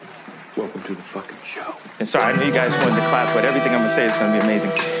Welcome to the fucking show. And sorry, I know you guys wanted to clap, but everything I'm going to say is going to be amazing.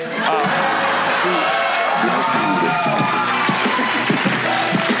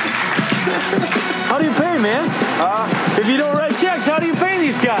 How do you pay, man? If you don't write checks, how do you pay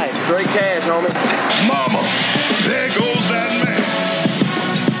these guys? Straight cash, homie. Mama, there goes that man.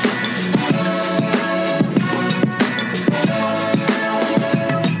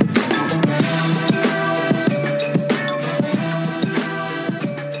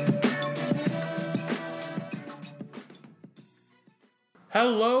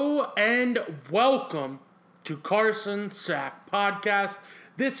 Hello and welcome to Carson Sack Podcast.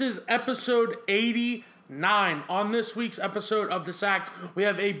 This is episode 89. On this week's episode of The Sack, we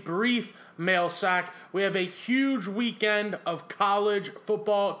have a brief mail sack. We have a huge weekend of college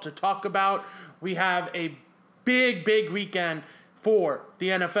football to talk about. We have a big weekend for the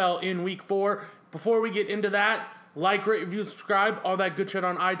NFL in week 4. Before we get into that, like, rate, review, subscribe, all that good shit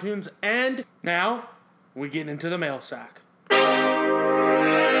on iTunes. And now we get into the mail sack.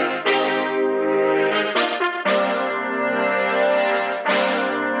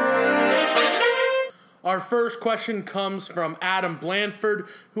 Our first question comes from Adam Blanford,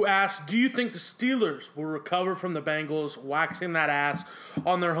 who asks, do you think the Steelers will recover from the Bengals waxing that ass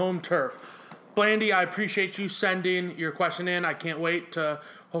on their home turf? Blandy, I appreciate you sending your question in. I can't wait to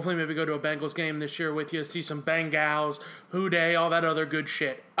hopefully maybe go to a Bengals game this year with you, see some Bengals, Houday, all that other good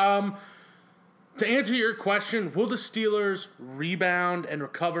shit. To answer your question, will the Steelers rebound and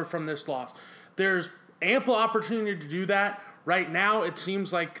recover from this loss? There's ample opportunity to do that. Right now, it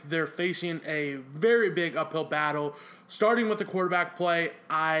seems like they're facing a very big uphill battle, starting with the quarterback play.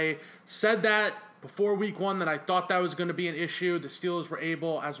 I said that before week 1 that I thought that was going to be an issue. The Steelers were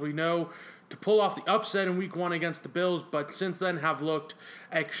able, as we know, to pull off the upset in week 1 against the Bills, but since then have looked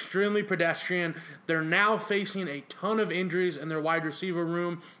extremely pedestrian. They're now facing a ton of injuries in their wide receiver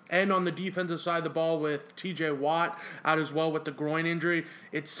room and on the defensive side of the ball with TJ Watt out as well with the groin injury.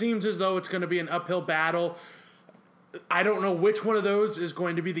 It seems as though it's going to be an uphill battle. I don't know which one of those is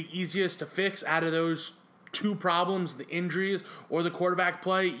going to be the easiest to fix out of those two problems, the injuries or the quarterback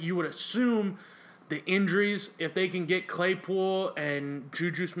play. You would assume the injuries, if they can get Claypool and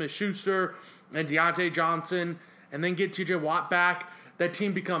Juju Smith-Schuster and Deontay Johnson and then get TJ Watt back, that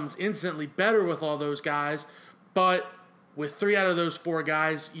team becomes instantly better with all those guys. But with 3 out of those 4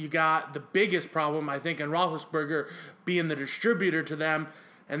 guys, you got the biggest problem, I think, in Roethlisberger being the distributor to them.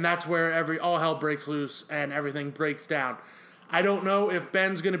 And that's where all hell breaks loose and everything breaks down. I don't know if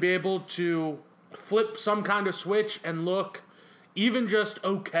Ben's going to be able to flip some kind of switch and look even just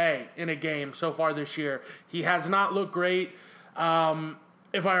okay in a game so far this year. He has not looked great.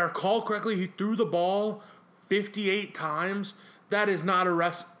 If I recall correctly, he threw the ball 58 times. That is not a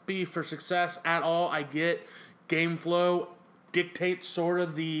recipe for success at all. I get game flow dictates sort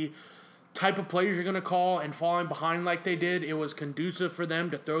of the type of plays you're going to call, and falling behind like they did, it was conducive for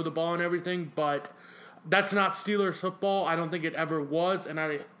them to throw the ball and everything, but that's not Steelers football. I don't think it ever was, and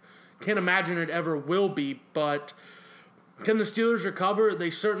I can't imagine it ever will be, but can the Steelers recover?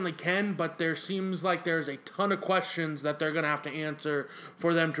 They certainly can, but there seems like there's a ton of questions that they're going to have to answer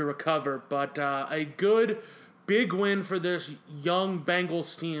for them to recover, but a good big win for this young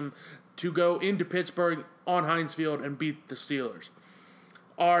Bengals team to go into Pittsburgh on Heinz Field and beat the Steelers.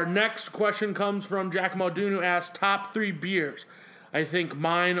 Our next question comes from Jack Muldoon, who asks, top 3 beers. I think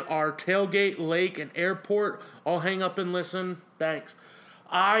mine are Tailgate, Lake, and Airport. I'll hang up and listen. Thanks.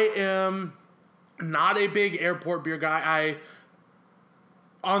 I am not a big Airport beer guy.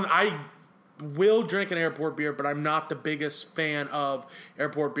 I will drink an Airport beer, but I'm not the biggest fan of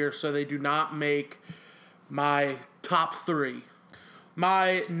Airport beer, so they do not make my top 3.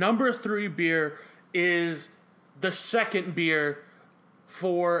 My number 3 beer is the second beer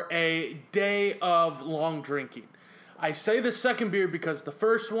for a day of long drinking. I say the second beer because the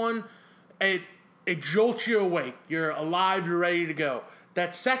first one, it jolts you awake. You're alive, you're ready to go.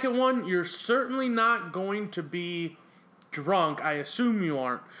 That second one, you're certainly not going to be drunk. I assume you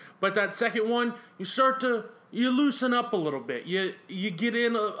aren't. But that second one, you loosen up a little bit. You get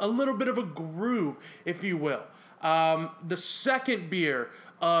in a little bit of a groove, if you will. The second beer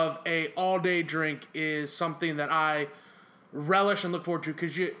of a all-day drink is something that I relish and look forward to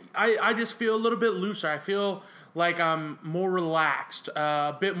because I just feel a little bit looser. I feel like I'm more relaxed,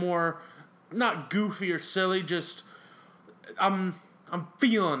 a bit more, not goofy or silly, just I'm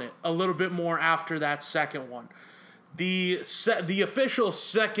feeling it a little bit more after that second one. The official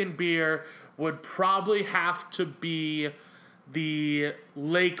second beer would probably have to be the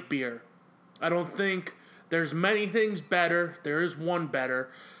Lake beer. I don't think there's many things better. There is one better.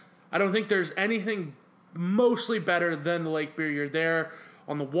 I don't think there's anything mostly better than the Lake beer. You're there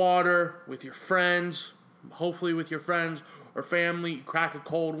on the water with your friends, hopefully with your friends or family. You crack a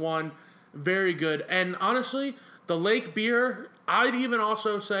cold one. Very good. And honestly, the lake beer, I'd even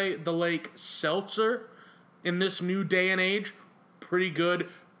also say the lake seltzer in this new day and age, pretty good,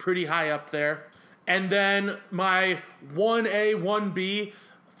 pretty high up there. And then my 1A, 1B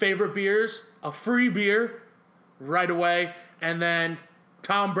favorite beers, a free beer right away. And then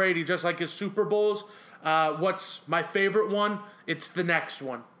Tom Brady, just like his Super Bowls. What's my favorite one? It's the next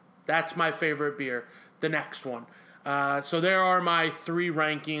one. That's my favorite beer, the next one. So there are my 3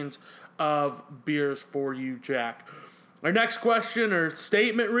 rankings of beers for you, Jack. Our next question, or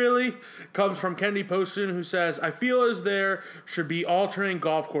statement really, comes from Kendi Poston, who says, I feel as there should be all-terrain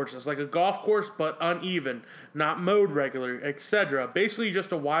golf courses, like a golf course but uneven, not mowed regularly, etc. Basically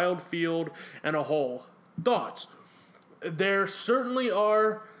just a wild field and a hole. Thoughts? There certainly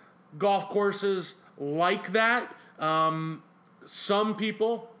are golf courses like that. Some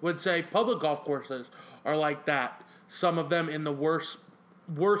people would say public golf courses are like that. Some of them in the worse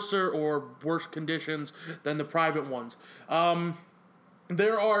conditions than the private ones.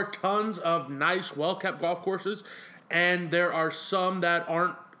 There are tons of nice, well-kept golf courses, and there are some that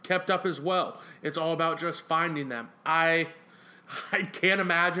aren't kept up as well. It's all about just finding them. I can't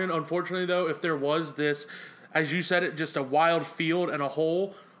imagine, unfortunately, though, if there was this, as you said it, just a wild field and a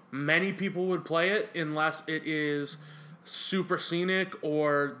hole, many people would play it unless it is super scenic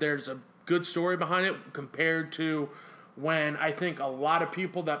or there's a good story behind it, compared to when I think a lot of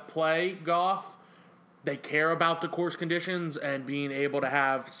people that play golf, they care about the course conditions and being able to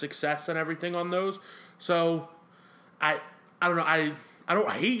have success and everything on those. So I don't know. I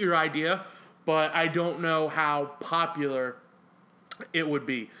don't hate your idea, but I don't know how popular it would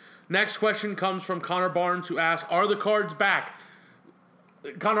be. Next question comes from Connor Barnes, who asks, are the Cards back?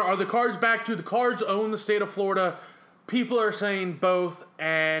 Connor, are the Cards back? Do the Cards own the state of Florida? People are saying both,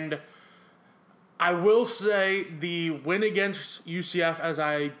 and I will say the win against UCF, as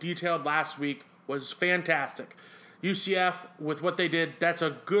I detailed last week, was fantastic. UCF, with what they did, that's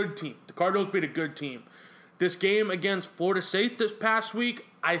a good team. The Cardinals beat a good team. This game against Florida State this past week,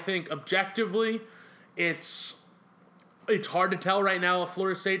 I think objectively, it's hard to tell right now if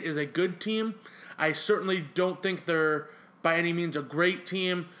Florida State is a good team. I certainly don't think they're by any means a great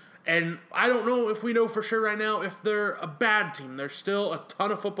team. And I don't know if we know for sure right now if they're a bad team. There's still a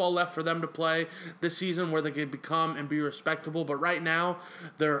ton of football left for them to play this season where they can become and be respectable. But right now,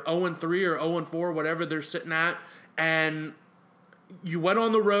 they're 0-3 or 0-4, whatever they're sitting at. And you went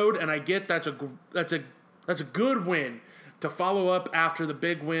on the road, and I get that's a good win to follow up after the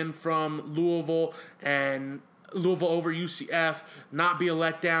big win from Louisville and Louisville over UCF, not be a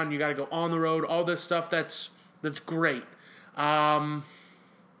letdown. You got to go on the road, all this stuff. That's great.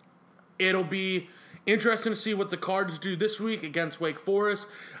 It'll be interesting to see what the Cards do this week against Wake Forest.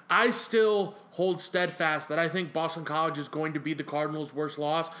 I still hold steadfast that I think Boston College is going to be the Cardinals' worst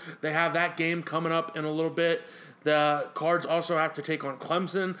loss. They have that game coming up in a little bit. The Cards also have to take on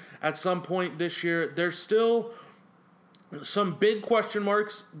Clemson at some point this year. There's still some big question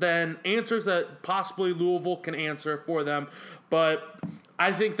marks than answers that possibly Louisville can answer for them. But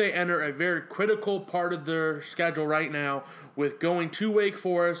I think they enter a very critical part of their schedule right now with going to Wake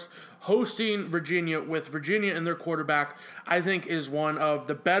Forest, hosting Virginia, with Virginia and their quarterback, I think is one of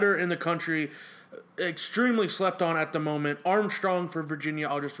the better in the country, extremely slept on at the moment. Armstrong for Virginia,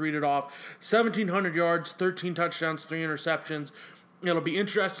 I'll just read it off. 1,700 yards, 13 touchdowns, 3 interceptions. It'll be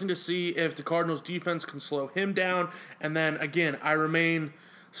interesting to see if the Cardinals defense can slow him down. And then, again, I remain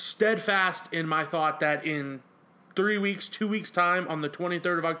steadfast in my thought that in 2 weeks time, on the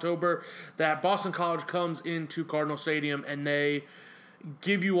 23rd of October, that Boston College comes into Cardinal Stadium and they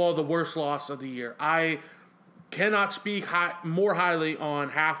give you all the worst loss of the year. I cannot speak more highly on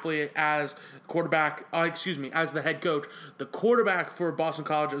Hafley as quarterback, as the head coach. The quarterback for Boston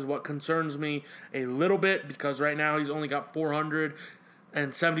College is what concerns me a little bit, because right now he's only got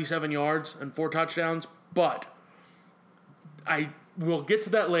 477 yards and 4 touchdowns, but I will get to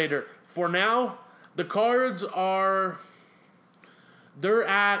that later. For now, the Cards they're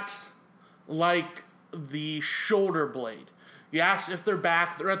at like the shoulder blade. You ask if they're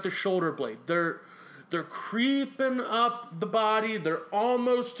back, they're at the shoulder blade. They're creeping up the body. They're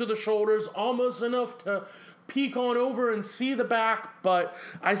almost to the shoulders, almost enough to peek on over and see the back. But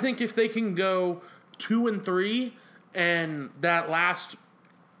I think if they can go 2-3, and that last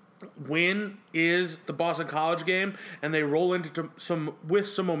win is the Boston College game, and they roll into some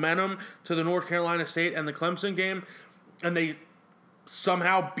momentum to the North Carolina State and the Clemson game, and they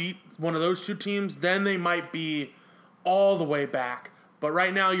somehow beat one of those two teams, then they might be all the way back. But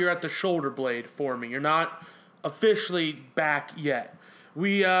right now you're at the shoulder blade for me. You're not officially back yet.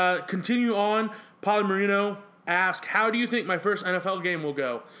 We continue on. Polly Marino asked, how do you think my first NFL game will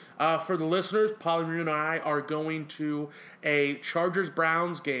go? For the listeners, Polly Marino and I are going to a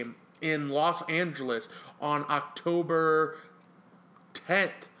Chargers-Browns game in Los Angeles on October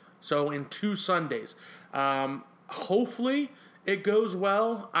 10th, so in 2 Sundays. Hopefully it goes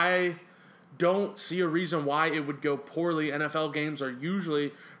well. I don't see a reason why it would go poorly. NFL games are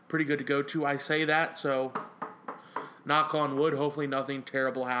usually pretty good to go to. I say that, so knock on wood, hopefully nothing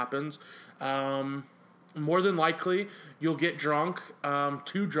terrible happens. More than likely, you'll get drunk,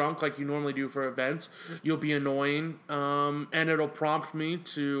 too drunk like you normally do for events. You'll be annoying, and it'll prompt me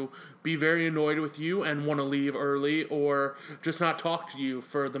to be very annoyed with you and want to leave early or just not talk to you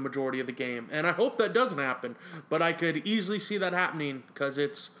for the majority of the game. And I hope that doesn't happen, but I could easily see that happening because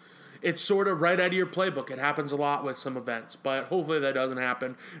it's sort of right out of your playbook. It happens a lot with some events, but hopefully that doesn't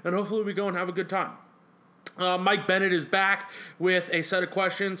happen, and hopefully we go and have a good time. Mike Bennett is back with a set of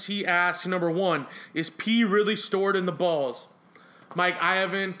questions. He asks, number 1, is pee really stored in the balls? Mike, I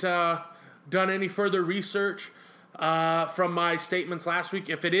haven't done any further research from my statements last week.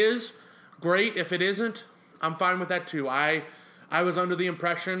 If it is, great. If it isn't, I'm fine with that too. I was under the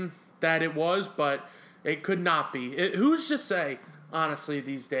impression that it was, but it could not be. Who's to say, honestly,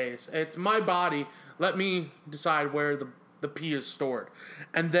 these days? It's my body. Let me decide where the pee is stored.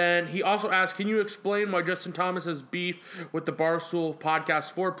 And then he also asked, can you explain why Justin Thomas has beef with the Barstool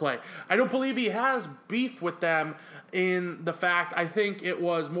podcast Foreplay? I don't believe he has beef with them in the fact, I think it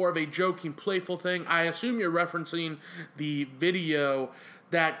was more of a joking, playful thing. I assume you're referencing the video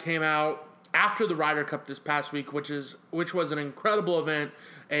that came out after the Ryder Cup this past week, which was an incredible event,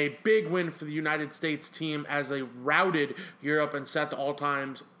 a big win for the United States team as they routed Europe and set the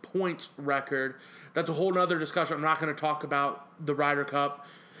all-time points record. That's a whole nother discussion. I'm not going to talk about the Ryder Cup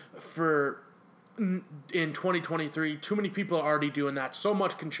in 2023. Too many people are already doing that. So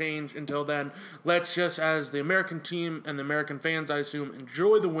much can change until then. Let's just, as the American team and the American fans, I assume,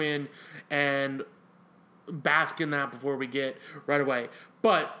 enjoy the win and bask in that before we get right away.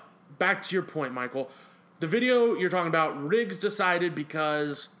 But back to your point, Michael. The video you're talking about, Riggs decided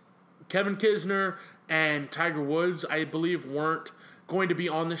because Kevin Kisner and Tiger Woods, I believe, weren't going to be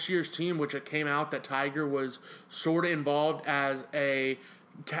on this year's team, which it came out that Tiger was sort of involved as a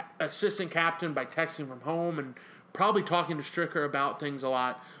assistant captain by texting from home and probably talking to Stricker about things a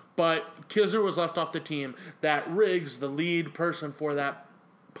lot. But Kisner was left off the team. That Riggs, the lead person for that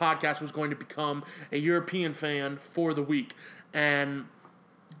podcast, was going to become a European fan for the week. And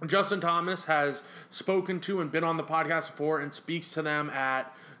Justin Thomas has spoken to and been on the podcast before and speaks to them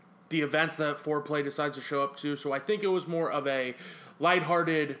at the events that Foreplay decides to show up to. So I think it was more of a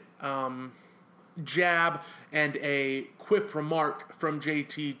lighthearted jab and a quip remark from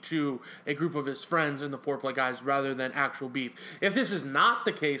JT to a group of his friends in the Foreplay guys rather than actual beef. If this is not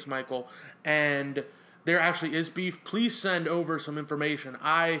the case, Michael, and there actually is beef, please send over some information.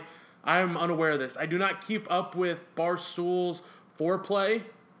 I am unaware of this. I do not keep up with Barstool's Foreplay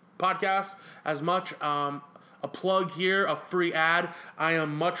podcast as much. A plug here, a free ad. I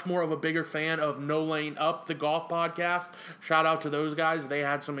am much more of a bigger fan of No Lane Up, the golf podcast. Shout out to those guys. They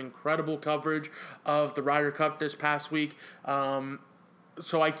had some incredible coverage of the Ryder Cup this past week.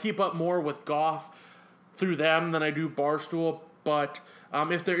 So I keep up more with golf through them than I do Barstool. But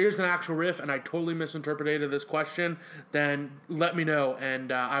if there is an actual riff and I totally misinterpreted this question, then let me know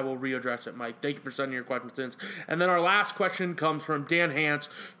and I will readdress it, Mike. Thank you for sending your questions. And then our last question comes from Dan Hance,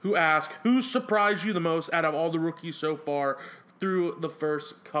 who asks, who surprised you the most out of all the rookies so far through the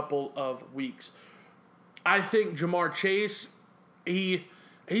first couple of weeks? I think Jamar Chase,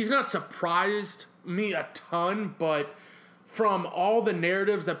 he's not surprised me a ton, but from all the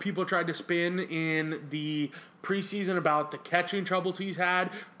narratives that people tried to spin in the preseason about the catching troubles he's had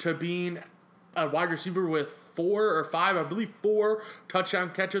to being a wide receiver with 4 or 5, I believe 4 touchdown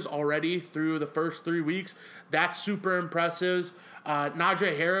catches already through the first 3 weeks, that's super impressive.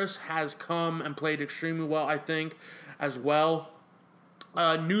 Najee Harris has come and played extremely well, I think, as well.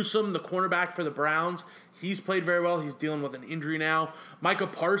 Newsome, the cornerback for the Browns, he's played very well. He's dealing with an injury now. Micah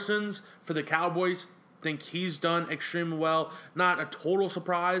Parsons for the Cowboys, think he's done extremely well. Not a total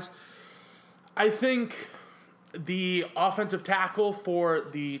surprise. I think the offensive tackle for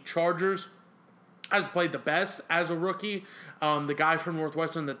the Chargers has played the best as a rookie. The guy from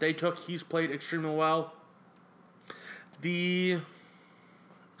Northwestern that they took, he's played extremely well. The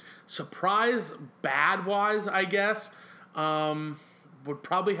surprise bad-wise, I guess, would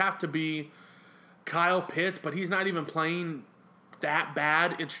probably have to be Kyle Pitts, but he's not even playing that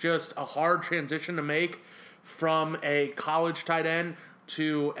bad. It's just a hard transition to make from a college tight end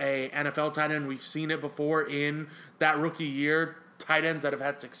to a NFL tight end. We've seen it before in that rookie year. tight ends that have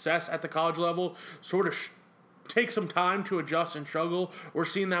had success at the college level sort of take some time to adjust and struggle. We're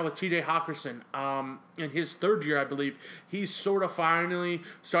seeing that with TJ Hawkinson. In his third year, I believe, he's sort of finally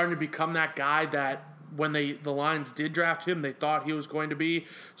starting to become that guy that when the Lions did draft him, they thought he was going to be.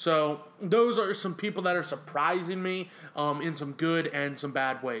 So those are some people that are surprising me in some good and some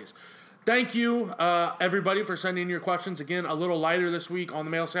bad ways. Thank you, everybody, for sending your questions. Again, a little lighter this week on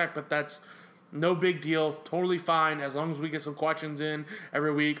the mail sack, but that's no big deal. Totally fine. As long as we get some questions in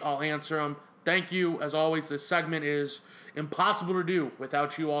every week, I'll answer them. Thank you. As always, this segment is impossible to do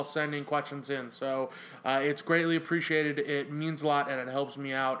without you all sending questions in. So it's greatly appreciated. It means a lot, and it helps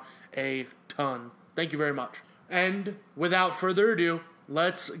me out a ton. Thank you very much. And without further ado,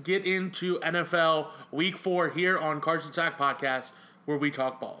 let's get into NFL Week 4 here on Carson Sack Podcast, where we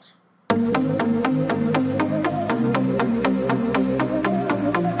talk balls.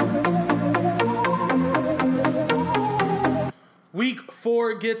 Week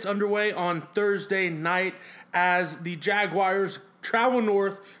 4 gets underway on Thursday night as the Jaguars travel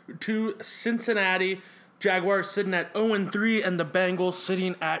north to Cincinnati. Jaguars sitting at 0-3 and the Bengals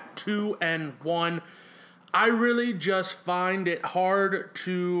sitting at 2-1. I really just find it hard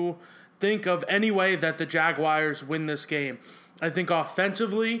to think of any way that the Jaguars win this game. I think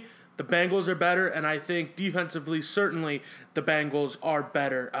offensively, the Bengals are better, and I think defensively, certainly, the Bengals are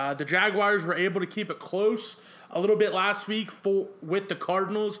better. The Jaguars were able to keep it close a little bit last week with the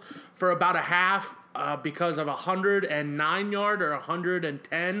Cardinals for about a half because of a 109-yard or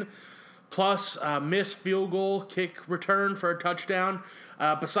 110 plus missed field goal kick return for a touchdown.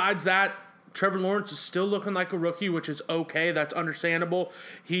 Besides that, Trevor Lawrence is still looking like a rookie, which is okay. That's understandable.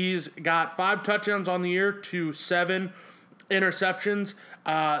 He's got 5 touchdowns on the year to 7 interceptions.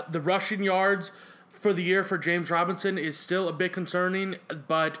 The rushing yards for the year for James Robinson is still a bit concerning,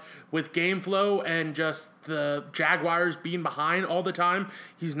 but with game flow and just the Jaguars being behind all the time,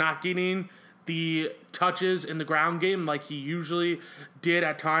 he's not getting the touches in the ground game like he usually did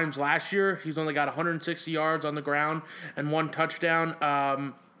at times last year. He's only got 160 yards on the ground and 1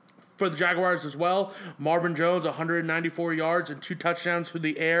 touchdown. For the Jaguars as well, Marvin Jones, 194 yards and 2 touchdowns through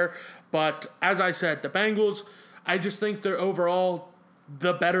the air. But as I said, the Bengals, I just think they're overall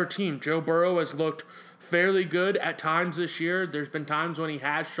the better team. Joe Burrow has looked fairly good at times this year. There's been times when he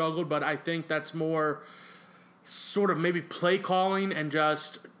has struggled, but I think that's more sort of maybe play calling and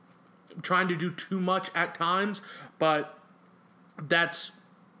just trying to do too much at times. But that's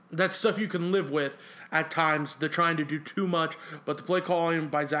stuff you can live with at times, the trying to do too much. But the play calling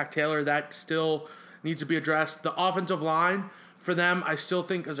by Zach Taylor, that still needs to be addressed. The offensive line for them, I still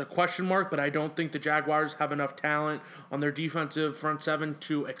think is a question mark, but I don't think the Jaguars have enough talent on their defensive front seven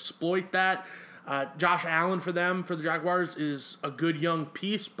to exploit that. Josh Allen for the Jaguars, is a good young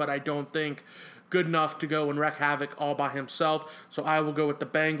piece, but I don't think good enough to go and wreak havoc all by himself. So I will go with the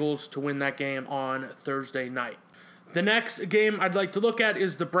Bengals to win that game on Thursday night. The next game I'd like to look at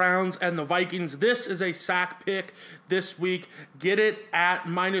is the Browns and the Vikings. This is a sack pick this week. Get it at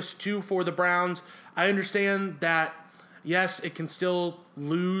 -2 for the Browns. I understand that, yes, it can still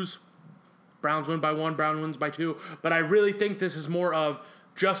lose. Browns win by 1, Browns wins by 2. But I really think this is more of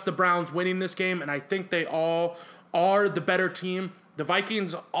just the Browns winning this game, and I think they all are the better team. The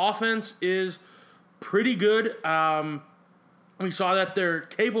Vikings' offense is pretty good. We saw that they're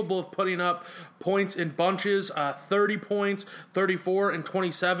capable of putting up points in bunches, 30 points, 34, and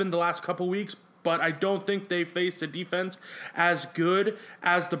 27 the last couple weeks. But I don't think they faced a defense as good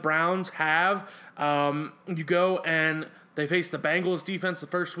as the Browns have. You go and they faced the Bengals defense the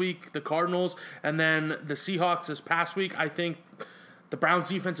first week, the Cardinals, and then the Seahawks this past week. I think the Browns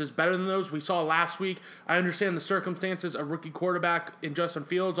defense is better than those. We saw last week. I understand the circumstances, a rookie quarterback in Justin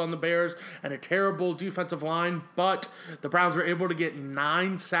Fields on the Bears and a terrible defensive line, but the Browns were able to get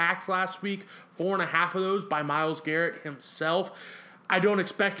 9 sacks last week, 4.5 of those by Myles Garrett himself. I don't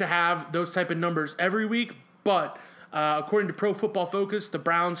expect to have those type of numbers every week, but according to Pro Football Focus, the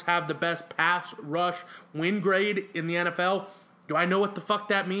Browns have the best pass rush win grade in the NFL. Do I know what the fuck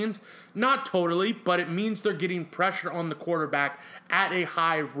that means? Not totally, but it means they're getting pressure on the quarterback at a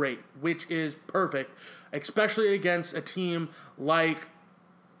high rate, which is perfect, especially against a team like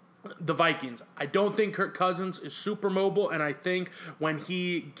the Vikings. I don't think Kirk Cousins is super mobile, and I think when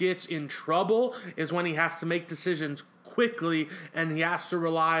he gets in trouble is when he has to make decisions quickly, and he has to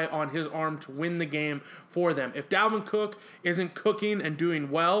rely on his arm to win the game for them. If Dalvin Cook isn't cooking and doing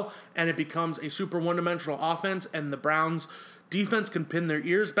well, and it becomes a super one-dimensional offense, and the Browns defense can pin their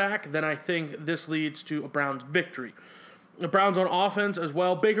ears back, then I think this leads to a Browns victory. The Browns on offense as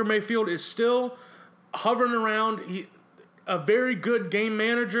well. Baker Mayfield is still hovering around. a very good game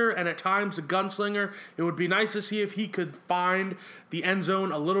manager and at times a gunslinger. It would be nice to see if he could find the end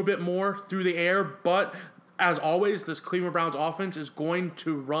zone a little bit more through the air, but as always, this Cleveland Browns offense is going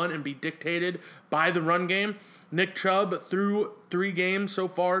to run and be dictated by the run game. Nick Chubb, through 3 games so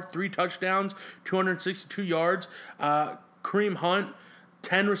far, 3 touchdowns, 262 yards. Kareem Hunt,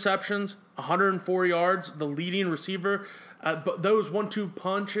 10 receptions, 104 yards, the leading receiver. But those 1-2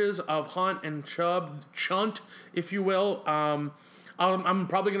 punches of Hunt and Chubb, chunt, if you will, I'm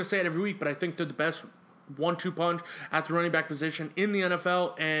probably going to say it every week, but I think they're the best 1-2 punch at the running back position in the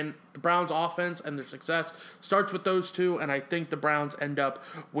NFL, and the Browns offense and their success starts with those two, and I think the Browns end up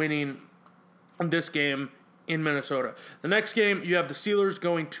winning this game in Minnesota. The next game, you have the Steelers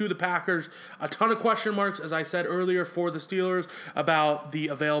going to the Packers. A ton of question marks, as I said earlier, for the Steelers about the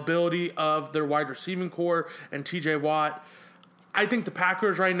availability of their wide receiving core and TJ Watt. I think the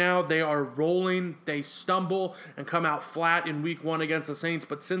Packers right now, they are rolling. They stumble and come out flat in week 1 against the Saints,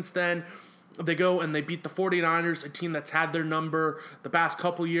 but since then, they go and they beat the 49ers, a team that's had their number the past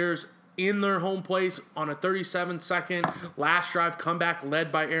couple years in their home place on a 37-second last drive comeback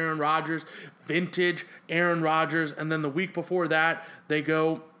led by Aaron Rodgers, vintage Aaron Rodgers. And then the week before that, they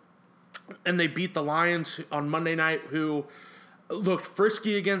go and they beat the Lions on Monday night, who looked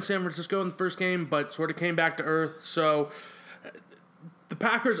frisky against San Francisco in the first game, but sort of came back to earth. So the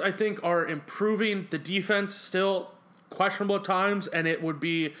Packers, I think, are improving. The defense still questionable at times, and it would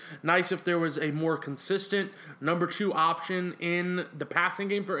be nice if there was a more consistent number 2 option in the passing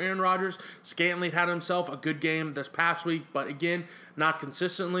game for Aaron Rodgers. Scantling had himself a good game this past week, but again, not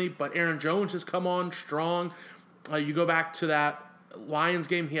consistently. But Aaron Jones has come on strong. You go back to that Lions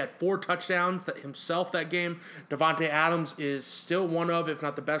game, he had 4 touchdowns himself that game. Devontae Adams is still one of, if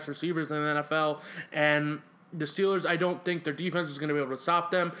not the best receivers in the NFL, and the Steelers, I don't think their defense is going to be able to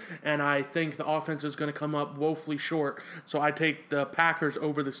stop them, and I think the offense is going to come up woefully short. So I take the Packers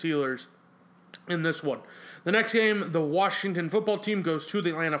over the Steelers in this one. The next game, the Washington football team goes to the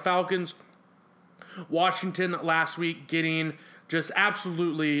Atlanta Falcons. Washington last week getting just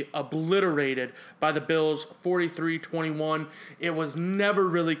absolutely obliterated by the Bills, 43-21. It was never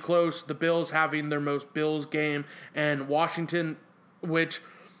really close. The Bills having their most Bills game, and Washington, which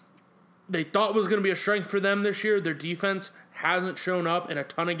they thought was going to be a strength for them this year. Their defense hasn't shown up in a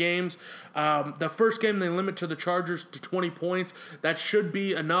ton of games. The first game, they limit to the Chargers to 20 points. That should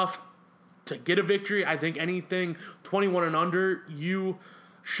be enough to get a victory. I think anything 21 and under, you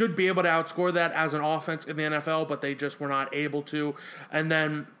should be able to outscore that as an offense in the NFL, but they just were not able to. And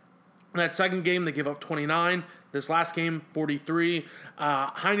then that second game, they give up 29. This last game, 43.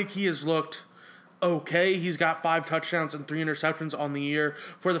 Heineke has looked okay. He's got 5 touchdowns and 3 interceptions on the year.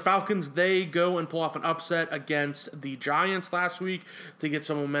 For the Falcons, they go and pull off an upset against the Giants last week to get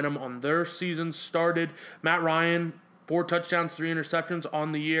some momentum on their season started. Matt Ryan, 4 touchdowns, 3 interceptions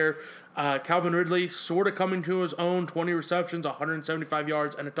on the year. Calvin Ridley sort of coming to his own, 20 receptions, 175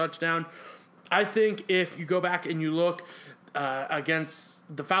 yards, and a touchdown. I think if you go back and you look against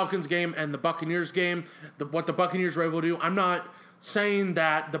the Falcons game and the Buccaneers game, what the Buccaneers were able to do, I'm not saying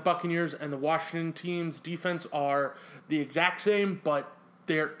that the Buccaneers and the Washington team's defense are the exact same, but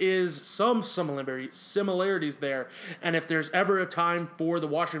there is some similarities there. And if there's ever a time for the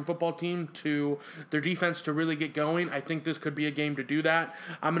Washington football team their defense to really get going, I think this could be a game to do that.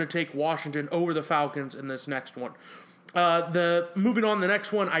 I'm going to take Washington over the Falcons in this next one. Moving on, the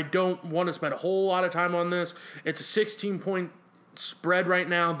next one, I don't want to spend a whole lot of time on this. It's a 16-point spread right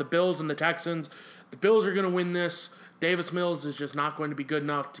now, the Bills and the Texans. The Bills are going to win this. Davis Mills is just not going to be good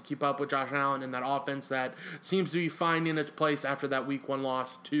enough to keep up with Josh Allen in that offense that seems to be finding its place after that Week 1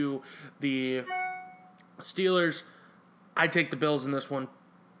 loss to the Steelers. I take the Bills in this one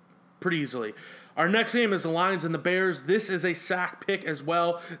pretty easily. Our next game is the Lions and the Bears. This is a sack pick as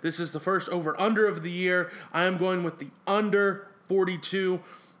well. This is the first over-under of the year. I am going with the under 42.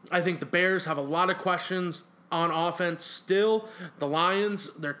 I think the Bears have a lot of questions on offense still. The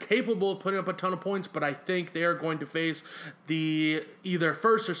Lions, they're capable of putting up a ton of points, but I think they are going to face the either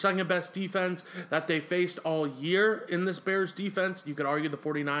first or second best defense that they faced all year in this Bears defense. You could argue the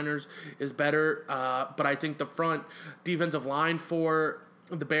 49ers is better, but I think the front defensive line for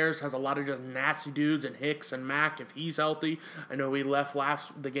the Bears has a lot of just nasty dudes, and Hicks and Mack, if he's healthy. I know he left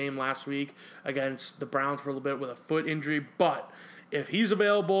the game last week against the Browns for a little bit with a foot injury, but if he's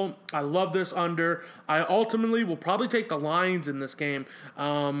available, I love this under. I ultimately will probably take the Lions in this game.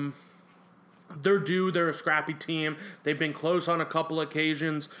 They're due. They're a scrappy team. They've been close on a couple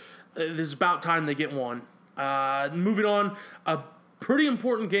occasions. This is about time they get one. Moving on, a pretty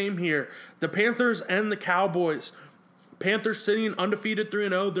important game here. The Panthers and the Cowboys. Panthers sitting undefeated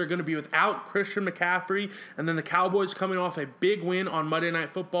 3-0. They're going to be without Christian McCaffrey. And then the Cowboys coming off a big win on Monday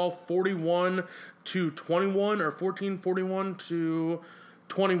Night Football, 41-21 or 14-41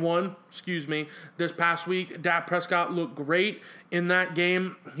 21, this past week. Dak Prescott looked great in that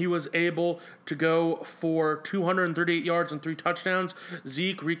game. He was able to go for 238 yards and 3 touchdowns.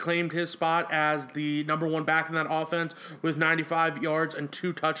 Zeke reclaimed his spot as the number 1 back in that offense with 95 yards and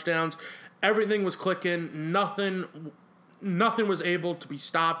 2 touchdowns. Everything was clicking. Nothing was able to be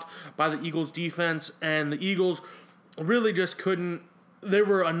stopped by the Eagles defense, and the Eagles really just couldn't. They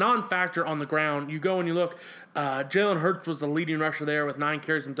were a non-factor on the ground. You go and you look, Jalen Hurts was the leading rusher there with 9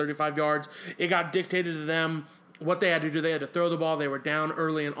 carries and 35 yards. It got dictated to them what they had to do. They had to throw the ball. They were down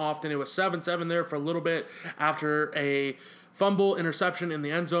early and often. It was 7-7 there for a little bit after a fumble interception in the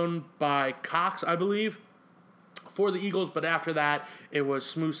end zone by Cox, I believe, for the Eagles. But after that, it was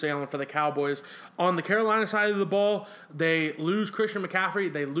smooth sailing for the Cowboys. On the Carolina side of the ball, they lose Christian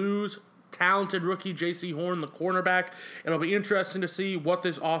McCaffrey. They lose talented rookie J.C. Horn, the cornerback. It'll be interesting to see what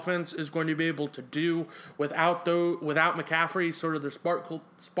this offense is going to be able to do without McCaffrey, sort of the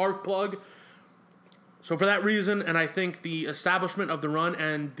spark plug. So for that reason, and I think the establishment of the run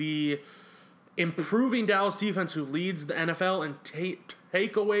and the improving Dallas defense, who leads the NFL in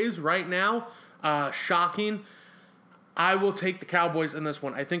takeaways right now, shocking. I will take the Cowboys in this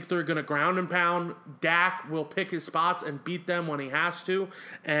one. I think they're going to ground and pound. Dak will pick his spots and beat them when he has to.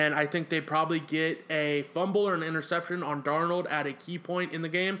 And I think they probably get a fumble or an interception on Darnold at a key point in the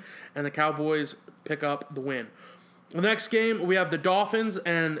game, and the Cowboys pick up the win. The next game, we have the Dolphins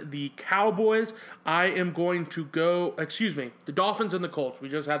and the Cowboys. The Dolphins and the Colts. We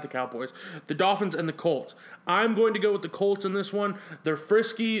just had the Cowboys. The Dolphins and the Colts. I'm going to go with the Colts in this one. They're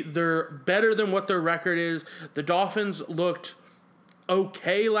frisky. They're better than what their record is. The Dolphins looked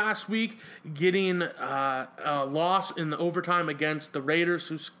okay last week, getting a loss in the overtime against the Raiders,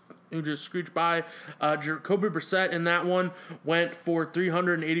 who just screeched by. Jacoby Brissett in that one went for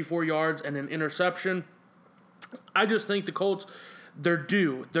 384 yards and an interception. I just think the Colts, they're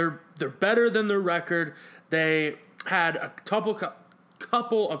due. They're better than their record. They had a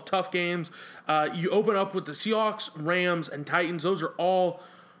couple of tough games. You open up with the Seahawks, Rams, and Titans. Those are all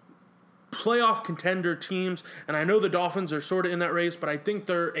playoff contender teams, and I know the Dolphins are sort of in that race, but I think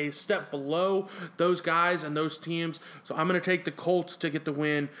they're a step below those guys and those teams. So I'm going to take the Colts to get the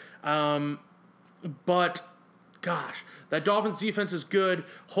win. But gosh, that Dolphins defense is good.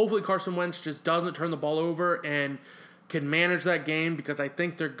 Hopefully Carson Wentz just doesn't turn the ball over and can manage that game, because I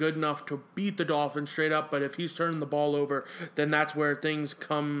think they're good enough to beat the Dolphins straight up. But if he's turning the ball over, then that's where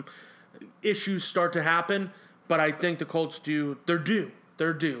issues start to happen. But I think the Colts they're due.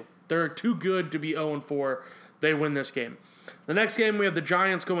 They're too good to be 0-4. They win this game. The next game, we have the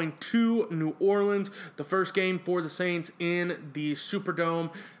Giants going to New Orleans. The first game for the Saints in the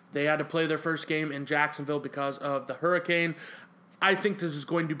Superdome. They had to play their first game in Jacksonville because of the hurricane. I think this is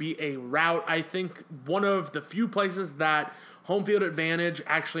going to be a rout. I think one of the few places that home field advantage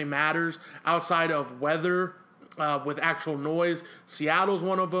actually matters outside of weather with actual noise. Seattle's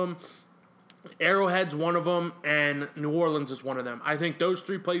one of them. Arrowhead's one of them, and New Orleans is one of them. I think those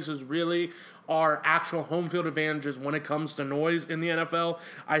 3 places really are actual home field advantages when it comes to noise in the NFL.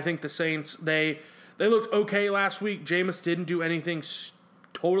 I think the Saints, they looked okay last week. Jameis didn't do anything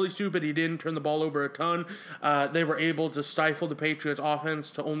totally stupid. He didn't turn the ball over a ton. They were able to stifle the Patriots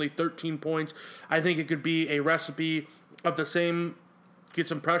offense to only 13 points. I think it could be a recipe of the same. Get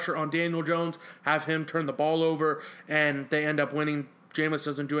some pressure on Daniel Jones, have him turn the ball over, and they end up winning. Jameis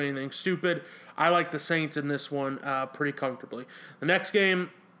doesn't do anything stupid. I like the Saints in this one pretty comfortably. The next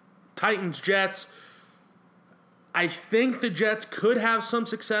game, Titans-Jets. I think the Jets could have some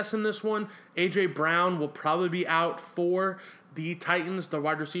success in this one. A.J. Brown will probably be out for the Titans, the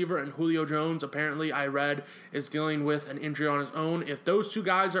wide receiver, and Julio Jones, apparently, I read, is dealing with an injury on his own. If those 2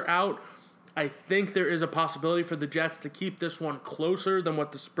 guys are out, I think there is a possibility for the Jets to keep this one closer than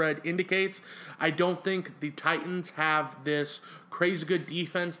what the spread indicates. I don't think the Titans have this crazy good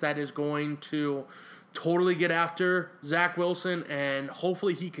defense that is going to totally get after Zach Wilson, and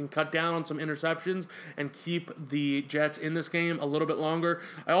hopefully he can cut down on some interceptions and keep the Jets in this game a little bit longer.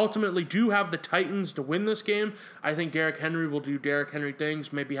 I ultimately do have the Titans to win this game. I think Derrick Henry will do Derrick Henry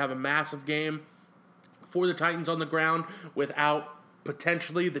things, maybe have a massive game for the Titans on the ground without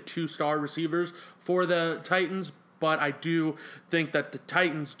potentially the 2-star receivers for the Titans. But I do think that the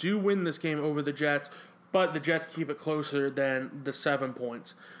Titans do win this game over the Jets, but the Jets keep it closer than the 7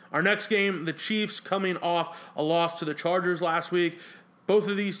 points. Our next game, the Chiefs coming off a loss to the Chargers last week. Both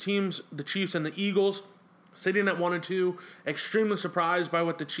of these teams, the Chiefs and the Eagles, sitting at 1-2. Extremely surprised by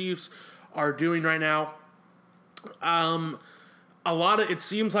what the Chiefs are doing right now. It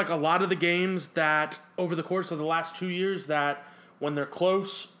seems like a lot of the games that over the course of the last 2 years that when they're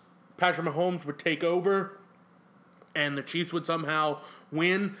close, Patrick Mahomes would take over and the Chiefs would somehow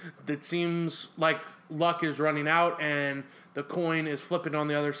win. It seems like luck is running out and the coin is flipping on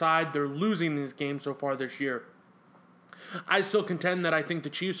the other side. They're losing these games so far this year. I still contend that I think the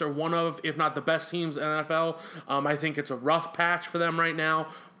Chiefs are one of, if not the best teams in the NFL. I think it's a rough patch for them right now,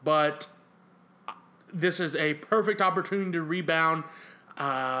 but this is a perfect opportunity to rebound.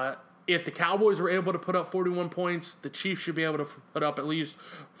 If the Cowboys were able to put up 41 points, the Chiefs should be able to put up at least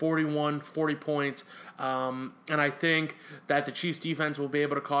 40 points. And I think that the Chiefs defense will be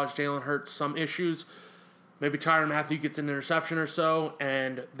able to cause Jalen Hurts some issues. Maybe Tyrann Mathieu gets an interception or so,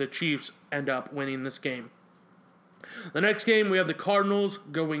 and the Chiefs end up winning this game. The next game, we have the Cardinals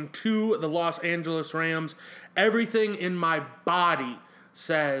going to the Los Angeles Rams. Everything in my body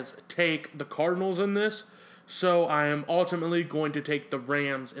says take the Cardinals in this, so I am ultimately going to take the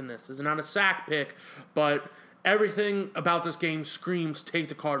Rams in this. This is not a sack pick, but everything about this game screams take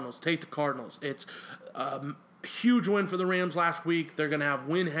the Cardinals, take the Cardinals. It's a huge win for the Rams last week. They're going to have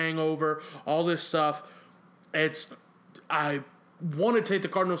win hangover, all this stuff. I want to take the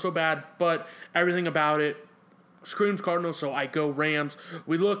Cardinals so bad, but everything about it screams Cardinals, so I go Rams.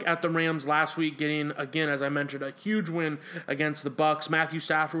 We look at the Rams last week getting, again, as I mentioned, a huge win against the Bucs. Matthew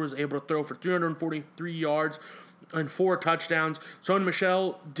Stafford was able to throw for 343 yards and 4 touchdowns. Sony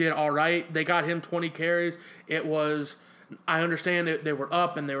Michel did all right. They got him 20 carries. I understand that they were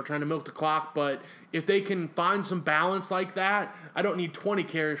up and they were trying to milk the clock, but if they can find some balance like that, I don't need 20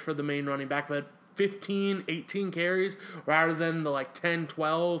 carries for the main running back, but 15, 18 carries rather than the 10,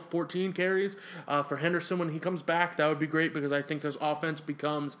 12, 14 carries for Henderson when he comes back. That would be great because I think this offense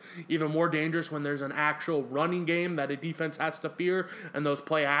becomes even more dangerous when there's an actual running game that a defense has to fear, and those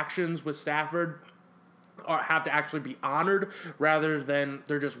play actions with Stafford have to actually be honored rather than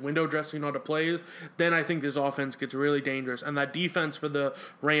they're just window dressing on the plays. Then I think this offense gets really dangerous. And that defense for the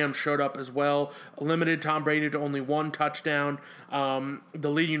Rams showed up as well. Limited Tom Brady to only 1 touchdown. The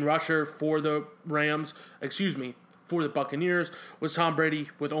leading rusher for the for the Buccaneers was Tom Brady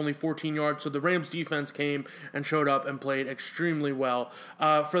with only 14 yards. So the Rams defense came and showed up and played extremely well.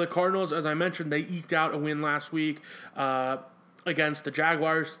 For the Cardinals, as I mentioned, they eked out a win last week against the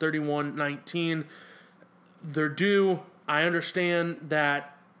Jaguars, 31-19. They're due. I understand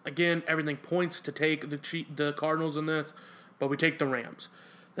that, again, everything points to take the Cardinals in this, but we take the Rams.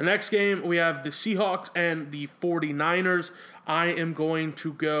 The next game, we have the Seahawks and the 49ers. I am going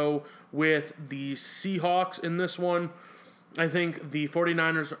to go with the Seahawks in this one. I think the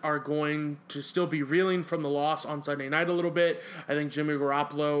 49ers are going to still be reeling from the loss on Sunday night a little bit. I think Jimmy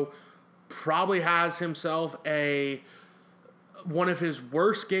Garoppolo probably has himself one of his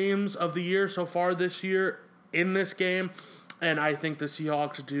worst games of the year so far this year in this game, and I think the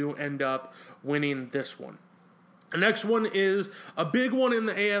Seahawks do end up winning this one. The next one is a big one in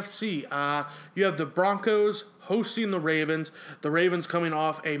the AFC. You have the Broncos hosting the Ravens. The Ravens coming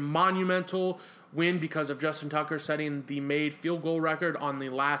off a monumental win because of Justin Tucker setting the made field goal record on the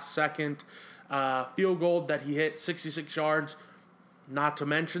last second field goal that he hit 66 yards. Not to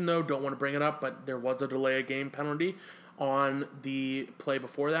mention, though, don't want to bring it up, but there was a delay of game penalty on the play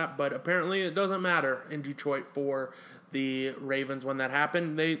before that. But apparently it doesn't matter in Detroit for the Ravens when that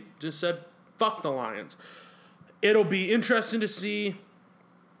happened. They just said, fuck the Lions. It'll be interesting to see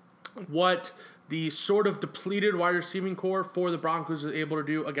what the sort of depleted wide receiving core for the Broncos is able to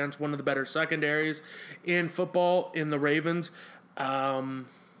do against one of the better secondaries in football in the Ravens. I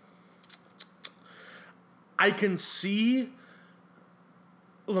can see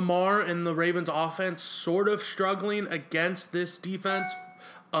Lamar and the Ravens offense sort of struggling against this defense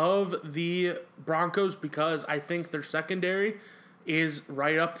of the Broncos because I think their secondary is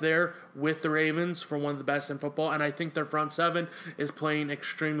right up there with the Ravens for one of the best in football, and I think their front seven is playing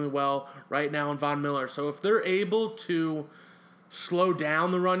extremely well right now in Von Miller. So if they're able to slow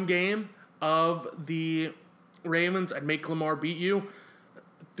down the run game of the Ravens and make Lamar beat you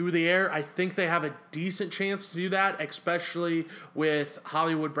through the air, I think they have a decent chance to do that, especially with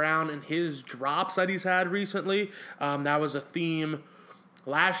Hollywood Brown and his drops that he's had recently. That was a theme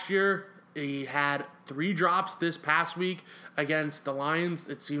last year. He had 3 drops this past week against the Lions.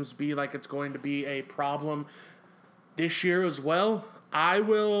 It seems to be like it's going to be a problem this year as well.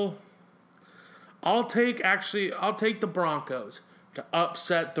 I'll take the Broncos to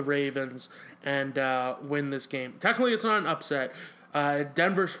upset the Ravens and win this game. Technically, it's not an upset.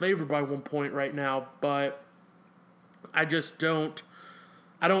 Denver's favored by 1 point right now, but I don't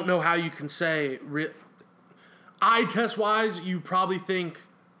know how you can say eye test wise, you probably think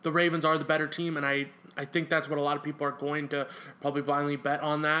the Ravens are the better team, and I I think that's what a lot of people are going to probably blindly bet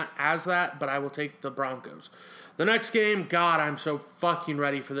on but I will take the Broncos. The next game, God, I'm so fucking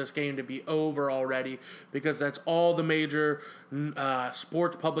ready for this game to be over already because that's all the major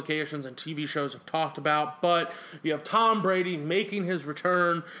sports publications and TV shows have talked about. But you have Tom Brady making his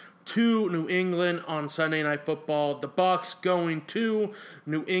return to New England on Sunday Night Football. The Bucs going to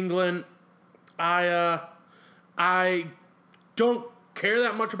New England. I don't care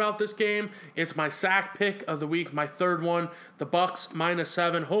that much about this game. It's my sack pick of the week, my third one. The Bucs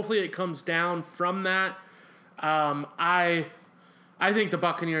 -7. Hopefully it comes down from that. I think the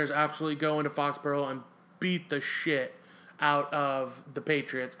Buccaneers absolutely go into Foxborough and beat the shit out of the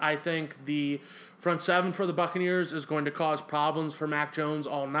Patriots. I think the front seven for the Buccaneers is going to cause problems for Mac Jones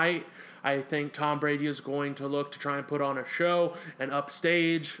all night. I think Tom Brady is going to look to try and put on a show and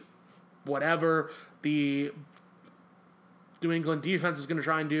upstage whatever the New England defense is going to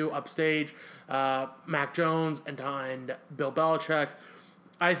try and do, upstage Mac Jones and Bill Belichick.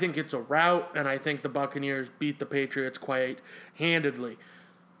 I think it's a rout, and I think the Buccaneers beat the Patriots quite handedly.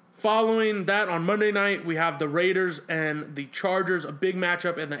 Following that, on Monday night, we have the Raiders and the Chargers, a big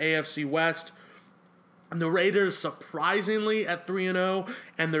matchup in the AFC West. And the Raiders, surprisingly, at 3-0,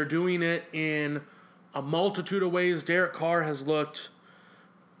 and they're doing it in a multitude of ways. Derek Carr has looked,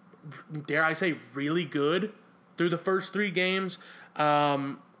 dare I say, really good through the first 3 games.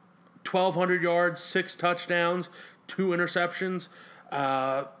 1,200 yards, 6 touchdowns, 2 interceptions.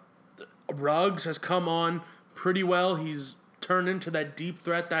 Ruggs has come on pretty well. He's turned into that deep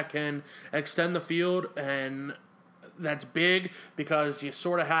threat that can extend the field, and that's big because you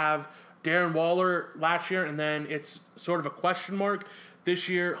sort of have Darren Waller last year, and then it's sort of a question mark. This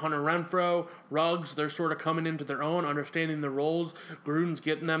year, Hunter Renfrow, Ruggs, they're sort of coming into their own, understanding their roles. Gruden's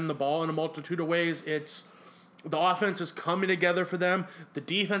getting them the ball in a multitude of ways. The offense is coming together for them. The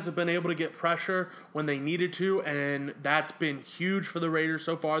defense have been able to get pressure when they needed to, and that's been huge for the Raiders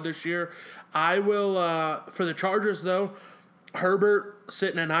so far this year. I will, for the Chargers, though, Herbert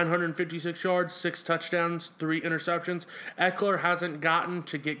sitting at 956 yards, 6 touchdowns, 3 interceptions. Eckler hasn't gotten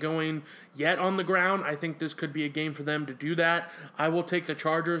to get going yet on the ground. I think this could be a game for them to do that. I will take the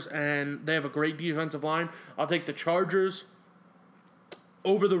Chargers, and they have a great defensive line. I'll take the Chargers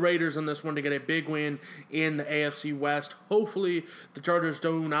over the Raiders in this one to get a big win in the AFC West. Hopefully the Chargers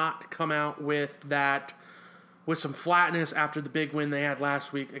do not come out with some flatness after the big win they had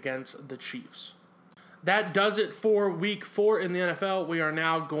last week against the Chiefs. That does it for week 4 in the NFL. We are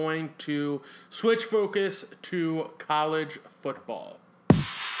now going to switch focus to college football.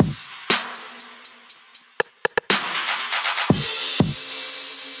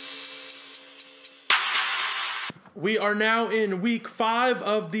 We are now in week 5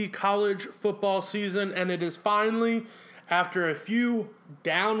 of the college football season, and it is finally, after a few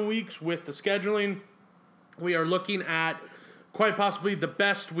down weeks with the scheduling, we are looking at quite possibly the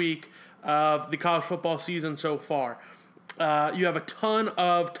best week of the college football season so far. You have a ton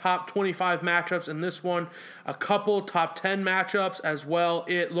of top 25 matchups in this one, a couple top 10 matchups as well.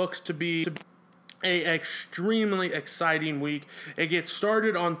 It looks to be an extremely exciting week. It gets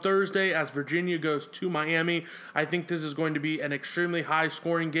started on Thursday as Virginia goes to Miami. I think this is going to be an extremely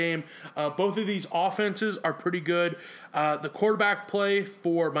high-scoring game. Both of these offenses are pretty good. The quarterback play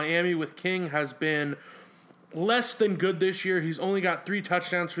for Miami with King has been less than good this year. He's only got 3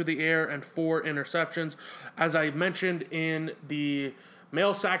 touchdowns through the air and 4 interceptions. As I mentioned in the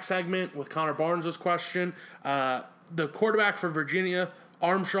mail sack segment with Connor Barnes' question, the quarterback for Virginia,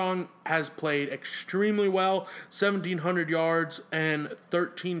 Armstrong, has played extremely well, 1,700 yards and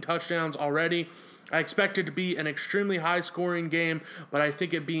 13 touchdowns already. I expect it to be an extremely high-scoring game, but I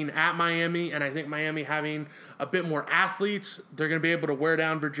think it being at Miami, and I think Miami having a bit more athletes, they're going to be able to wear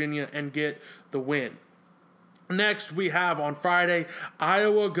down Virginia and get the win. Next, we have on Friday,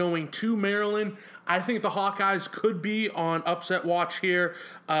 Iowa going to Maryland. I think the Hawkeyes could be on upset watch here.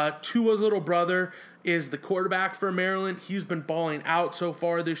 Tua's little brother is the quarterback for Maryland. He's been balling out so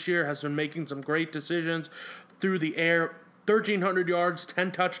far this year, has been making some great decisions through the air. 1,300 yards,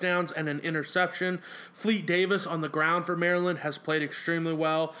 10 touchdowns, and an interception. Fleet Davis on the ground for Maryland has played extremely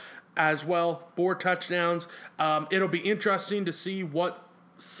well as well. 4 touchdowns. It'll be interesting to see what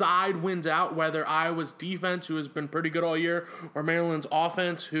side wins out, whether Iowa's defense, who has been pretty good all year, or Maryland's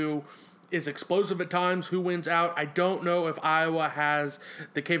offense, who is explosive at times, who wins out. I don't know if Iowa has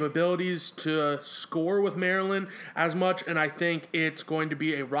the capabilities to score with Maryland as much, and I think it's going to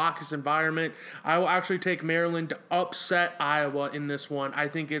be a raucous environment. I will actually take Maryland to upset Iowa in this one. I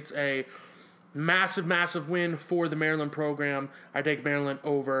think it's a massive, massive win for the Maryland program. I take Maryland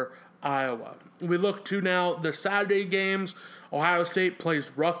over Iowa. We look to now the Saturday games. Ohio State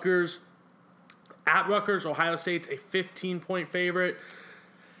plays Rutgers. At Rutgers, Ohio State's a 15-point favorite.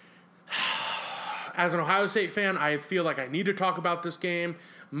 As an Ohio State fan, I feel like I need to talk about this game.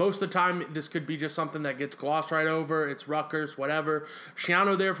 Most of the time, this could be just something that gets glossed right over. It's Rutgers, whatever.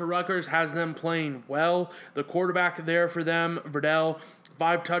 Schiano there for Rutgers has them playing well. The quarterback there for them, Verdell,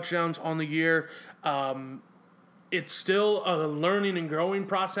 5 touchdowns on the year. It's still a learning and growing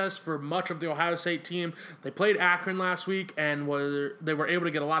process for much of the Ohio State team. They played Akron last week and they were able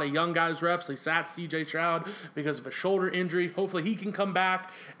to get a lot of young guys reps. They sat CJ Stroud because of a shoulder injury. Hopefully he can come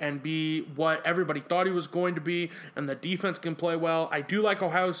back and be what everybody thought he was going to be, and the defense can play well. I do like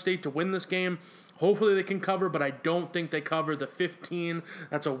Ohio State to win this game. Hopefully they can cover, but I don't think they cover the 15.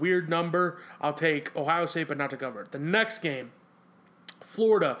 That's a weird number. I'll take Ohio State, but not to cover. The next game,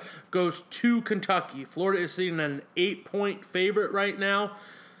 Florida goes to Kentucky. Florida is sitting at an 8-point favorite right now.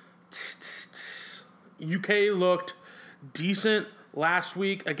 UK looked decent last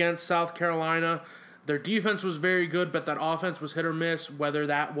week against South Carolina. Their defense was very good, but that offense was hit or miss, whether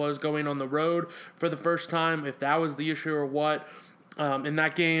that was going on the road for the first time, if that was the issue or what. In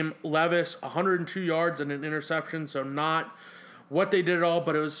that game, Levis, 102 yards and an interception, so not what they did at all,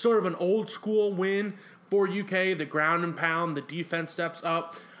 but it was sort of an old school win for UK, the ground and pound, the defense steps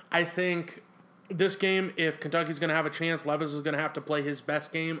up. I think this game, if Kentucky's going to have a chance, Levis is going to have to play his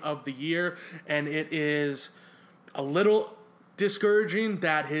best game of the year, and it is a little discouraging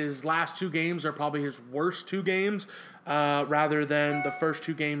that his last 2 games are probably his worst 2 games, rather than the first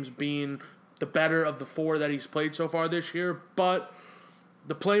 2 games being the better of the 4 that he's played so far this year. But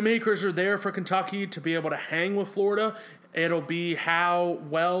the playmakers are there for Kentucky to be able to hang with Florida. It'll be how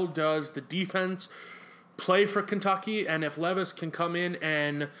well does the defense play for Kentucky, and if Levis can come in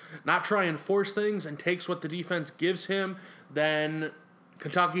and not try and force things and takes what the defense gives him, then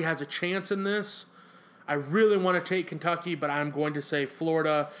Kentucky has a chance in this. I really want to take Kentucky, but I'm going to say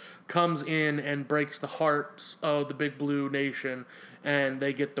Florida comes in and breaks the hearts of the Big Blue Nation, and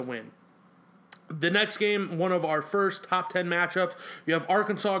they get the win. The next game, one of our first top 10 matchups, you have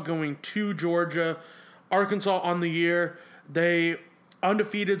Arkansas going to Georgia. Arkansas on the year, they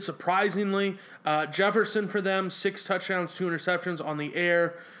undefeated, surprisingly. Jefferson for them, 6 touchdowns, 2 interceptions on the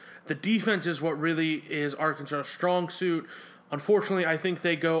air. The defense is what really is Arkansas' strong suit. Unfortunately, I think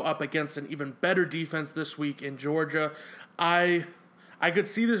they go up against an even better defense this week in Georgia. I could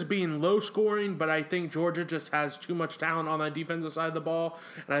see this being low scoring, but I think Georgia just has too much talent on that defensive side of the ball.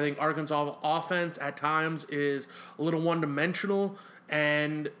 And I think Arkansas' offense at times is a little one-dimensional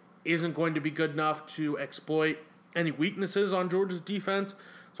and isn't going to be good enough to exploit any weaknesses on Georgia's defense.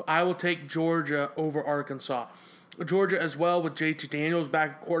 So I will take Georgia over Arkansas. Georgia as well with JT Daniels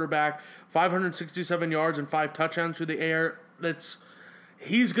back at quarterback, 567 yards and 5 touchdowns through the air.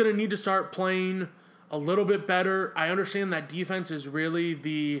 He's going to need to start playing a little bit better. I understand that defense is really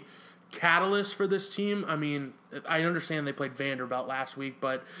the catalyst for this team. I mean, I understand they played Vanderbilt last week,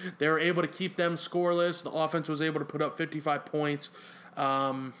 but they were able to keep them scoreless. The offense was able to put up 55 points.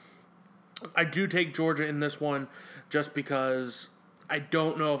 I do take Georgia in this one just because I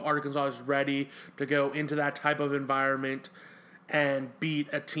don't know if Arkansas is ready to go into that type of environment and beat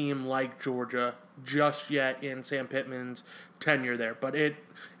a team like Georgia just yet in Sam Pittman's tenure there. But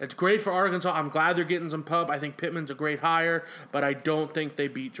it's great for Arkansas. I'm glad they're getting some pub. I think Pittman's a great hire, but I don't think they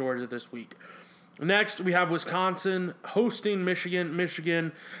beat Georgia this week. Next, we have Wisconsin hosting Michigan.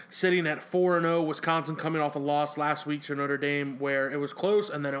 Michigan sitting at 4-0. Wisconsin coming off a loss last week to Notre Dame where it was close,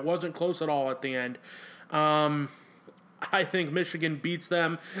 and then it wasn't close at all at the end. I think Michigan beats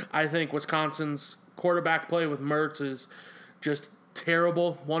them. I think Wisconsin's quarterback play with Mertz is just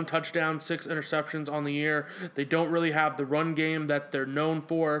terrible. 1 touchdown, 6 interceptions on the year. They don't really have the run game that they're known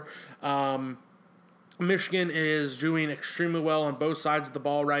for. Michigan is doing extremely well on both sides of the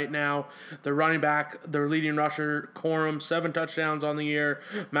ball right now. Their running back, their leading rusher, Corum, 7 touchdowns on the year.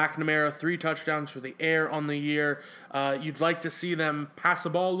 McNamara, 3 touchdowns through the air on the year. You'd like to see them pass the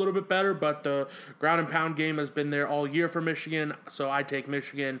ball a little bit better, but the ground and pound game has been there all year for Michigan, so I take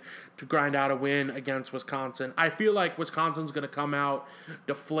Michigan to grind out a win against Wisconsin. I feel like Wisconsin's going to come out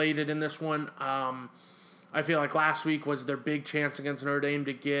deflated in this one. I feel like last week was their big chance against Notre Dame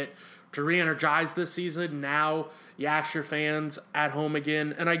to re-energize this season. Now you ask your fans at home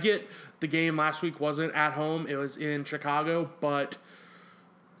again. And I get the game last week wasn't at home. It was in Chicago. But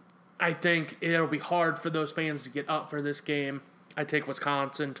I think it'll be hard for those fans to get up for this game. I take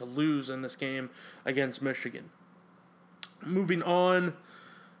Wisconsin to lose in this game against Michigan. Moving on,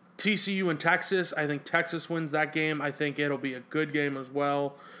 TCU and Texas. I think Texas wins that game. I think it'll be a good game as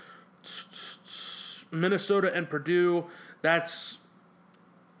well. Minnesota and Purdue.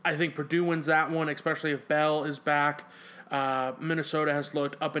 I think Purdue wins that one, especially if Bell is back. Minnesota has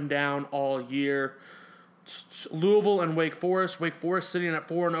looked up and down all year. Louisville and Wake Forest. Wake Forest sitting at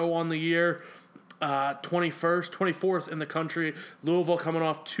 4-0 on the year. 24th in the country. Louisville coming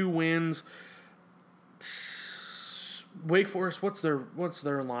off 2 wins. Wake Forest, what's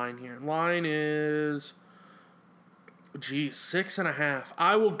their line here? Line is 6.5.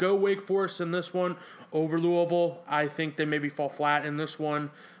 I will go Wake Forest in this one over Louisville. I think they maybe fall flat in this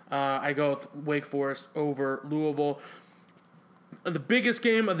one. I go with Wake Forest over Louisville. The biggest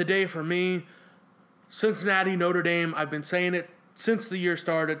game of the day for me, Cincinnati, Notre Dame. I've been saying it since the year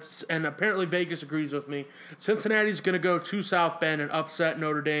started, and apparently Vegas agrees with me. Cincinnati's going to go to South Bend and upset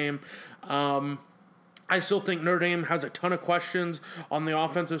Notre Dame. I still think Notre Dame has a ton of questions on the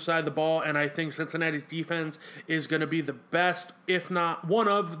offensive side of the ball, and I think Cincinnati's defense is going to be the best, if not one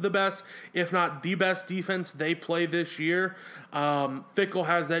of the best, if not the best defense they play this year. Fickell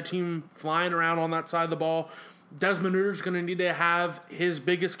has that team flying around on that side of the ball. Desmond Ridder's going to need to have his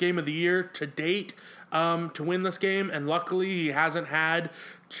biggest game of the year to date to win this game, and luckily he hasn't had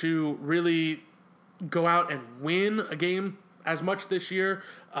to really go out and win a game as much this year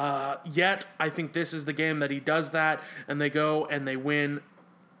yet. I think this is the game that he does that, and they go and they win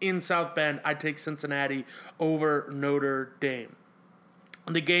in South Bend. I take Cincinnati over Notre Dame.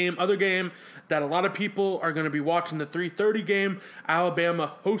 Other game that a lot of people are going to be watching, the 3:30 game,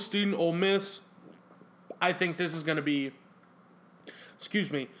 Alabama hosting Ole Miss. I think this is going to be,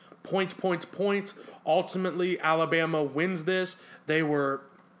 points. Ultimately, Alabama wins this. They were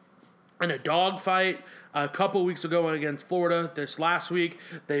in a dogfight a couple weeks ago against Florida. This last week,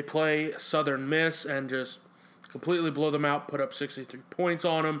 they play Southern Miss and just completely blow them out, put up 63 points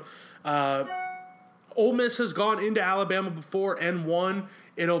on them. Ole Miss has gone into Alabama before and won.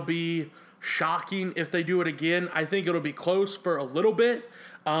 It'll be shocking if they do it again. I think it'll be close for a little bit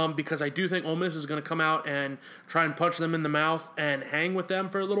because I do think Ole Miss is going to come out and try and punch them in the mouth and hang with them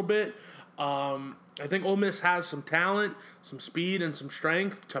for a little bit. I think Ole Miss has some talent, some speed, and some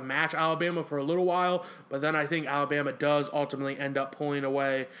strength to match Alabama for a little while, but then I think Alabama does ultimately end up pulling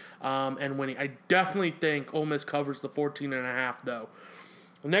away and winning. I definitely think Ole Miss covers the 14.5, though.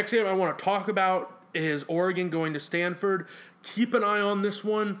 The next game I want to talk about is Oregon going to Stanford. Keep an eye on this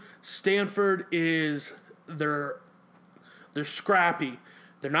one. Stanford they're scrappy.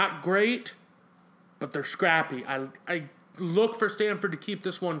 They're not great, but they're scrappy. I look for Stanford to keep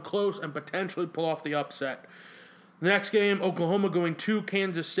this one close and potentially pull off the upset. The next game, Oklahoma going to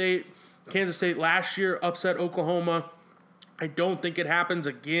Kansas State. Kansas State last year upset Oklahoma. I don't think it happens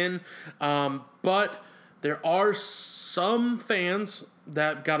again, but there are some fans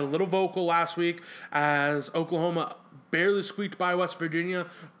that got a little vocal last week as Oklahoma barely squeaked by West Virginia,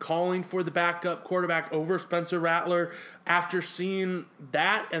 calling for the backup quarterback over Spencer Rattler. After seeing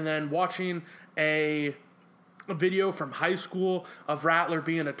that and then watching a video from high school of Rattler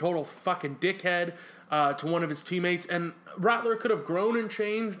being a total fucking dickhead to one of his teammates, and Rattler could have grown and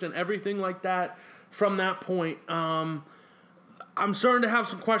changed and everything like that from that point. I'm starting to have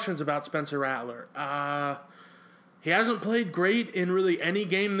some questions about Spencer Rattler. He hasn't played great in really any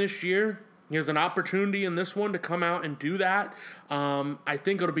game this year. He has an opportunity in this one to come out and do that. I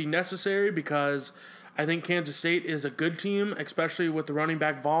think it'll be necessary because I think Kansas State is a good team, especially with the running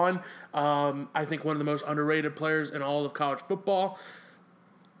back Vaughn. I think one of the most underrated players in all of college football.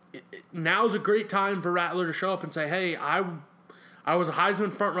 Now's a great time for Rattler to show up and say, hey, I was a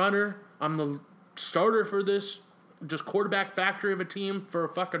Heisman front runner. I'm the starter for this just quarterback factory of a team for a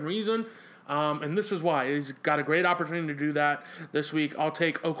fucking reason. And this is why. He's got a great opportunity to do that this week. I'll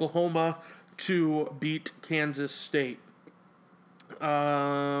take Oklahoma to beat Kansas State.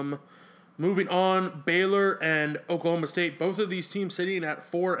 Moving on, Baylor and Oklahoma State. Both of these teams sitting at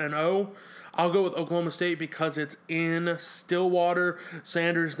 4-0. I'll go with Oklahoma State because it's in Stillwater.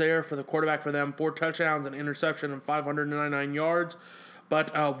 Sanders there for the quarterback for them. 4 touchdowns, an interception, and 599 yards.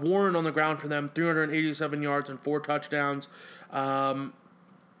 But Warren on the ground for them, 387 yards and 4 touchdowns. I'll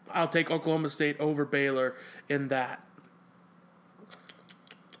take Oklahoma State over Baylor in that.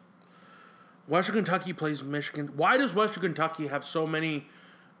 Western Kentucky plays Michigan. Why does Western Kentucky have so many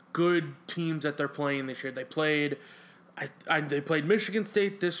good teams that they're playing this year? They played Michigan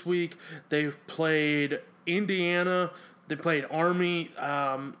State this week. They've played Indiana. They played Army.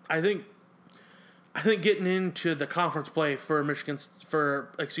 I think getting into the conference play for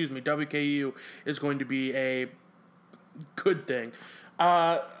WKU is going to be a good thing.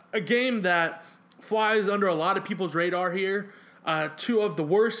 A game that flies under a lot of people's radar here. 2 of the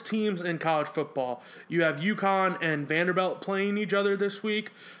worst teams in college football. You have UConn and Vanderbilt playing each other this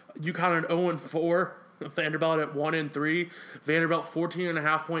week. UConn at 0-4, Vanderbilt at 1-3. Vanderbilt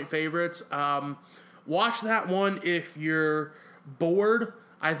 14.5 point favorites. watch that one if you're bored.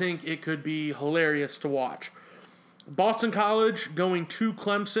 I think it could be hilarious to watch. Boston College going to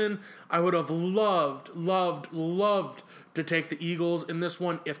Clemson. I would have loved to take the Eagles in this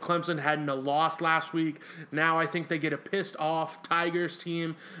one if Clemson hadn't lost last week. Now I think they get a pissed off Tigers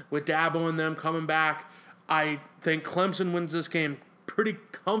team with Dabo and them coming back. I think Clemson wins this game pretty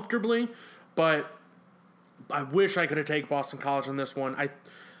comfortably, but I wish I could have taken Boston College in this one.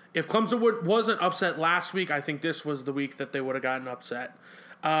 If Clemson wasn't upset last week, I think this was the week that they would have gotten upset.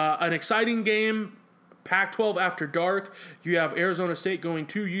 An exciting game. Pac-12 after dark, you have Arizona State going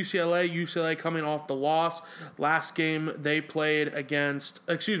to UCLA. UCLA coming off the loss. Last game they played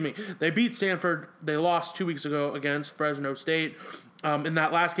they beat Stanford. They lost 2 weeks ago against Fresno State. In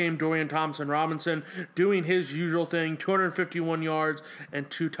that last game, Dorian Thompson-Robinson doing his usual thing, 251 yards and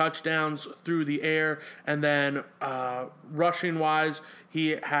 2 touchdowns through the air. And then rushing-wise,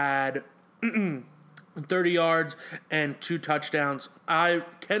 he had 30 yards and 2 touchdowns. I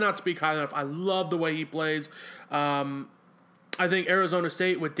cannot speak highly enough. I love the way he plays. I think Arizona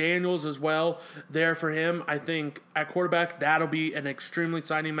State with Daniels as well there for him. I think at quarterback, that'll be an extremely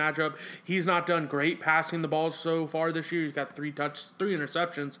exciting matchup. He's not done great passing the ball so far this year. He's got 3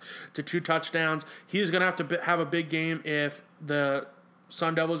 interceptions to 2 touchdowns. He's going to have a big game if the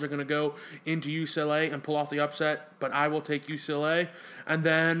Sun Devils are going to go into UCLA and pull off the upset, but I will take UCLA. And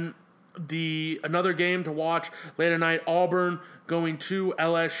then another game to watch late at night, Auburn going to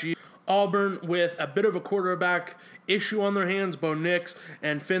LSU. Auburn with a bit of a quarterback issue on their hands. Bo Nix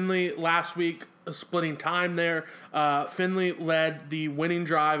and Finley last week splitting time there. Finley led the winning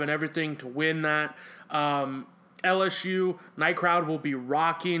drive and everything to win that. LSU, night crowd will be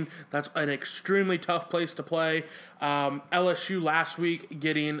rocking. That's an extremely tough place to play. LSU last week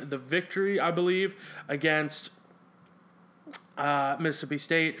getting the victory, I believe, against Mississippi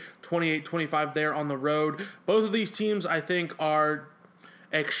State, 28-25 there on the road. Both of these teams, I think, are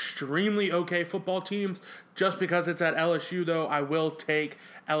extremely okay football teams. Just because it's at LSU, though, I will take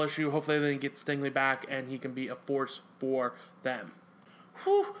LSU. Hopefully they get Stingley back and he can be a force for them.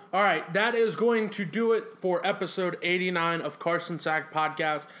 Whew. All right, that is going to do it for episode 89 of Carson Sack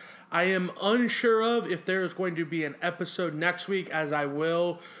Podcast. I am unsure of if there is going to be an episode next week, as I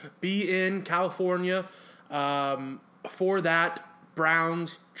will be in California for that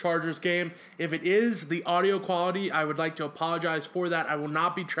Browns-Chargers game. If it is the audio quality, I would like to apologize for that. I will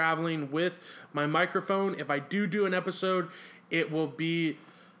not be traveling with my microphone. If I do an episode, it will be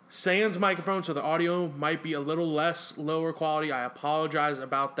sans microphone, so the audio might be a little lower quality. I apologize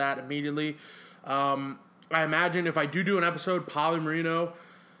about that immediately. I imagine if I do an episode, Polly Marino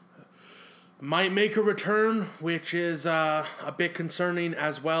might make a return, which is a bit concerning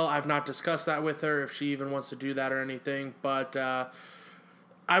as well. I've not discussed that with her, if she even wants to do that or anything. But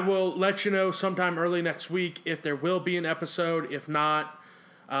I will let you know sometime early next week if there will be an episode. If not,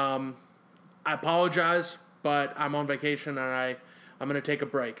 I apologize, but I'm on vacation and I'm going to take a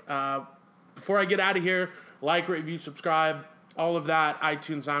break. Before I get out of here, like, review, subscribe, all of that,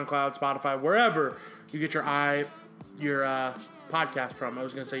 iTunes, SoundCloud, Spotify, wherever you get your podcast from. I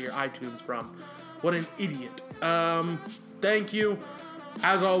was going to say your iTunes from. What an idiot. Thank you,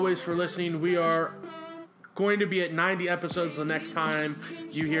 as always, for listening. We are going to be at 90 episodes the next time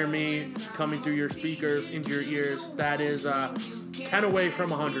you hear me coming through your speakers into your ears. That is 10 away from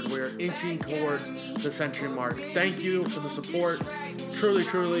 100. We're inching towards the century mark. Thank you for the support.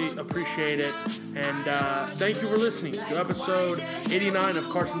 Truly appreciate it. And thank you for listening to episode 89 of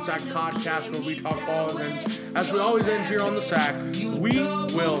Carson Sack Podcast, where we talk balls. And as we always end here on the Sack, we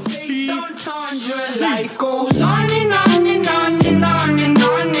will be life goes on.